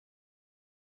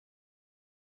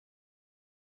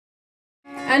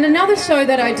And another show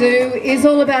that I do is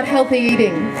all about healthy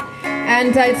eating.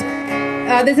 And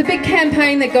there's a big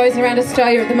campaign that goes around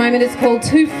Australia at the moment. It's called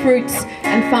 2 Fruits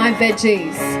and 5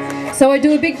 Veggies. So I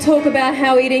do a big talk about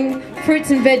how eating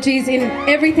fruits and veggies in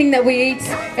everything that we eat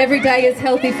every day is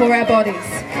healthy for our bodies.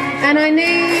 And I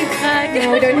need...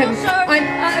 no, we don't have...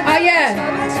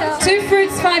 yeah. 2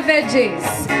 fruits, 5 veggies.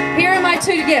 Here are my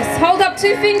 2... Yes, hold up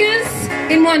 2 fingers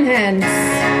in one hand.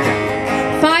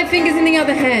 5 fingers in the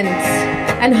other hand.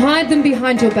 And hide them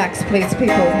behind your backs, please,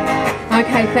 people.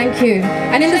 Okay, thank you.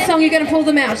 And in the song, you're going to pull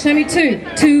them out. Show me 2.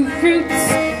 2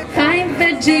 fruits, 5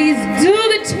 veggies. Do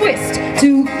the twist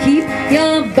to keep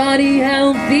your body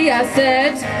healthy. I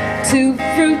said 2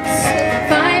 fruits,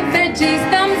 5 veggies.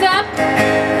 Thumbs up.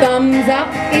 Thumbs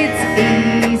up. It's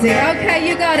easy. Okay,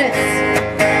 you got it.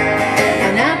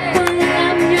 An apple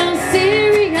on your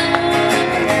cereal,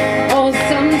 or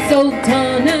some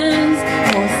sultanas,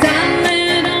 or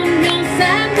salad on your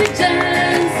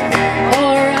sandwiches,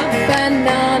 or a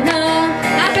banana.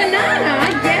 A banana,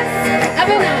 yes, a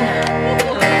banana.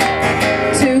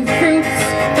 2 fruits,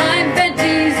 5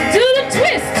 veggies. Do the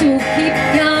twist to keep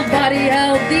your body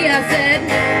healthy. I said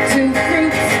 2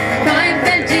 fruits, 5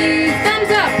 veggies.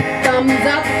 Thumbs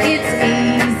up, it's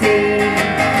easy.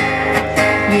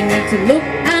 You need to look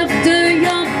after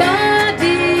your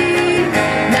body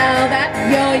now that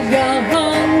you're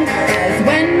young, as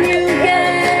when you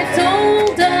get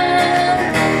older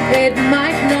it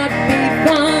might not be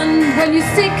fun when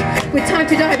you're sick with type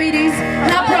 2 diabetes,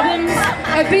 heart problems,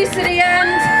 obesity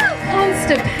and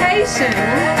constipation.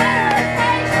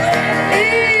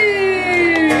 Ew.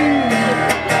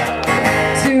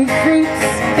 2 fruits,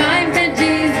 5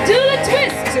 veggies. Do the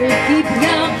twist to keep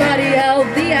your body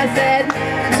healthy. I said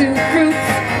 2 fruits,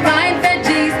 5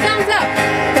 veggies.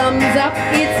 Thumbs up,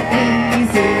 it's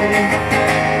easy.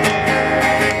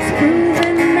 It's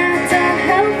proven that a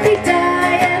healthy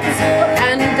diet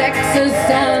and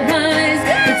exercise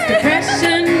beats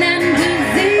depression and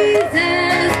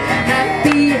diseases.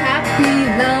 Happy, happy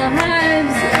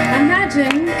lives.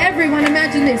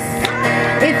 Imagine this.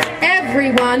 If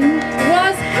everyone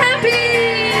was happy.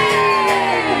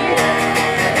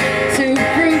 2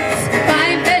 fruits,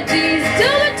 5 veggies. Do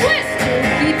the twist to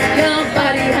keep your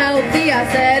body healthy. I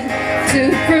said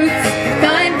 2 fruits,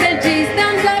 5 veggies.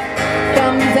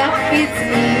 Thumbs up, it's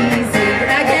easy.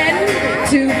 Again,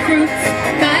 2 fruits,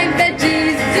 5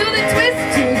 veggies. Do the twist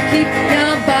to keep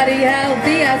your body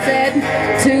healthy. I said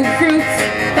 2 fruits,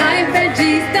 5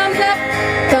 veggies.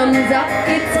 Thumbs up,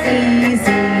 it's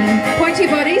easy. Pointy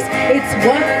bodies, it's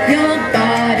what